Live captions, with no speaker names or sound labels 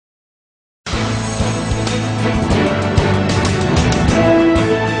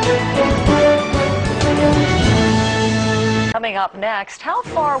Coming up next, how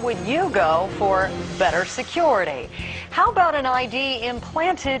far would you go for better security? How about an ID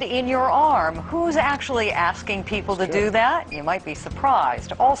implanted in your arm? Who's actually asking people to do that? You might be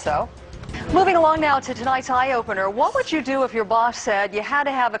surprised. Also, moving along now to tonight's eye-opener, what would you do if your boss said you had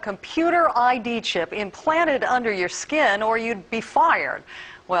to have a computer ID chip implanted under your skin or you'd be fired?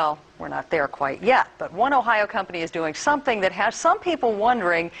 Well, we're not there quite yet, but one Ohio company is doing something that has some people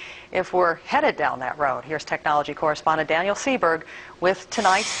wondering if we're headed down that road. Here's technology correspondent Daniel Seberg with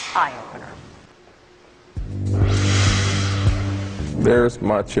tonight's eye-opener. There's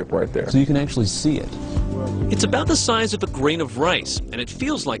my chip right there. So you can actually see it. It's about the size of a grain of rice, and it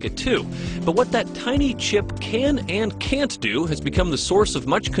feels like it too. But what that tiny chip can and can't do has become the source of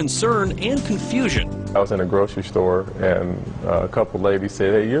much concern and confusion. I was in a grocery store, and a couple ladies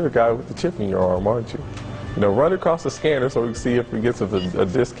said, "Hey, you're the guy with the chip in your arm, aren't you? You know, run across the scanner so we can see if we get a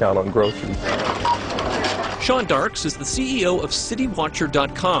discount on groceries." Sean Darks is the CEO of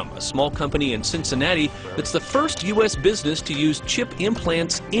CityWatcher.com, a small company in Cincinnati that's the first U.S. business to use chip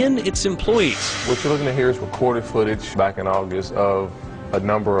implants in its employees. What you're looking at here is recorded footage back in August of a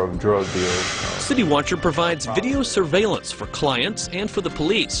number of drug deals. CityWatcher provides video surveillance for clients and for the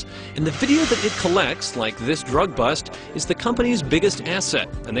police. And the video that it collects, like this drug bust, is the company's biggest asset.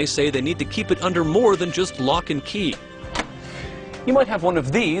 And they say they need to keep it under more than just lock and key. You might have one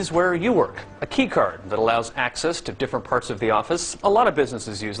of these where you work, a key card that allows access to different parts of the office. A lot of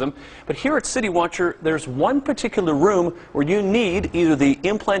businesses use them, but here at CityWatcher, there's one particular room where you need either the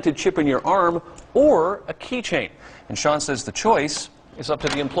implanted chip in your arm or a keychain. And Sean says the choice is up to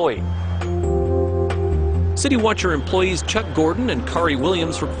the employee. CityWatcher employees Chuck Gordon and Kari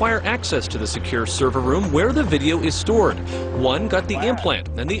Williams require access to the secure server room where the video is stored. One got the implant,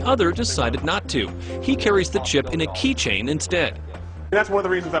 and the other decided not to. He carries the chip in a keychain instead. That's one of the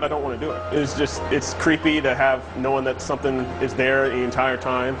reasons that I don't want to do it. It's creepy to have knowing that something is there the entire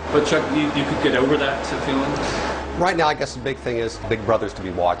time. But Chuck, you could get over that feeling? Right now, I guess the big thing is Big Brother's to be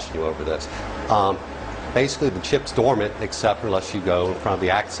watching you over this. Basically, the chip's dormant except unless you go in front of the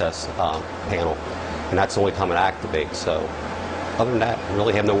access panel, and that's the only time it activates. So other than that, I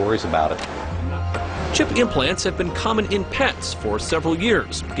really have no worries about it. Chip implants have been common in pets for several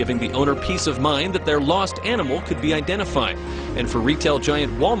years, giving the owner peace of mind that their lost animal could be identified. And for retail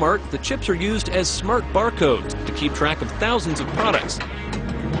giant Walmart, the chips are used as smart barcodes to keep track of thousands of products.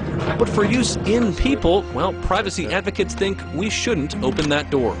 But for use in people, well, privacy advocates think we shouldn't open that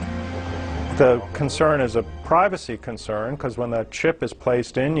door. The concern is a privacy concern because when that chip is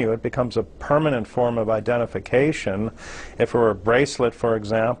placed in you, it becomes a permanent form of identification. If it were a bracelet, for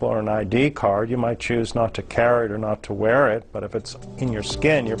example, or an ID card, you might choose not to carry it or not to wear it, but if it's in your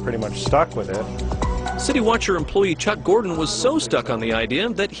skin, you're pretty much stuck with it. CityWatcher employee Chuck Gordon was so stuck on the idea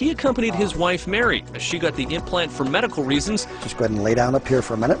that he accompanied his wife Mary as she got the implant for medical reasons. Just go ahead and lay down up here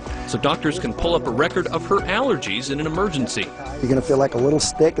for a minute. So doctors can pull up a record of her allergies in an emergency. You're going to feel like a little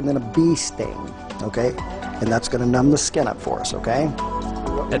stick and then a bee sting, okay? And that's going to numb the skin up for us, okay?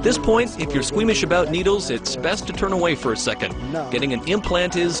 At this point, if you're squeamish about needles, it's best to turn away for a second. Getting an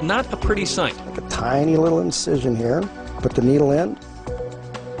implant is not a pretty sight. Like a tiny little incision here. Put the needle in.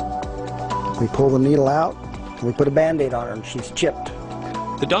 We pull the needle out, and we put a Band-Aid on her, and she's chipped.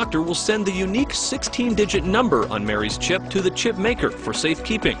 The doctor will send the unique 16-digit number on Mary's chip to the chip maker for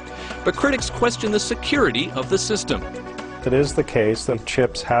safekeeping. But critics question the security of the system. It is the case that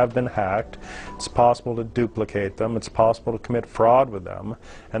chips have been hacked. It's possible to duplicate them. It's possible to commit fraud with them.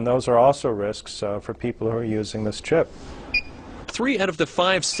 And those are also risks for people who are using this chip. 3 out of the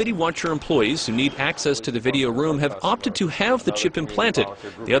 5 CityWatcher employees who need access to the video room have opted to have the chip implanted.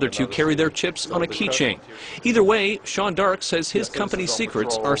 The other 2 carry their chips on a keychain. Either way, Sean Dark says his company's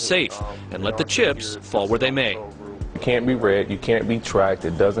secrets are safe, and let the chips fall where they may. You can't be read, you can't be tracked,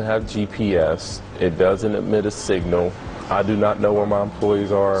 it doesn't have GPS, it doesn't emit a signal. I do not know where my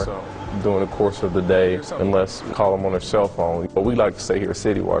employees are during the course of the day unless we call them on their cell phone. But we like to say here at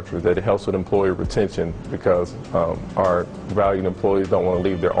CityWatcher that it helps with employee retention because our valued employees don't want to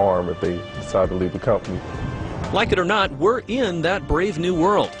leave their arm if they decide to leave the company. Like it or not, we're in that brave new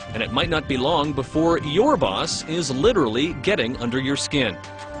world, and it might not be long before your boss is literally getting under your skin.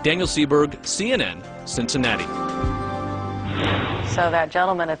 Daniel Seberg, CNN, Cincinnati. So that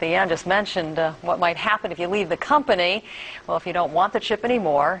gentleman at the end just mentioned what might happen if you leave the company. Well, if you don't want the chip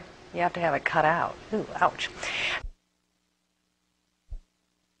anymore, you have to have it cut out. Ooh, ouch.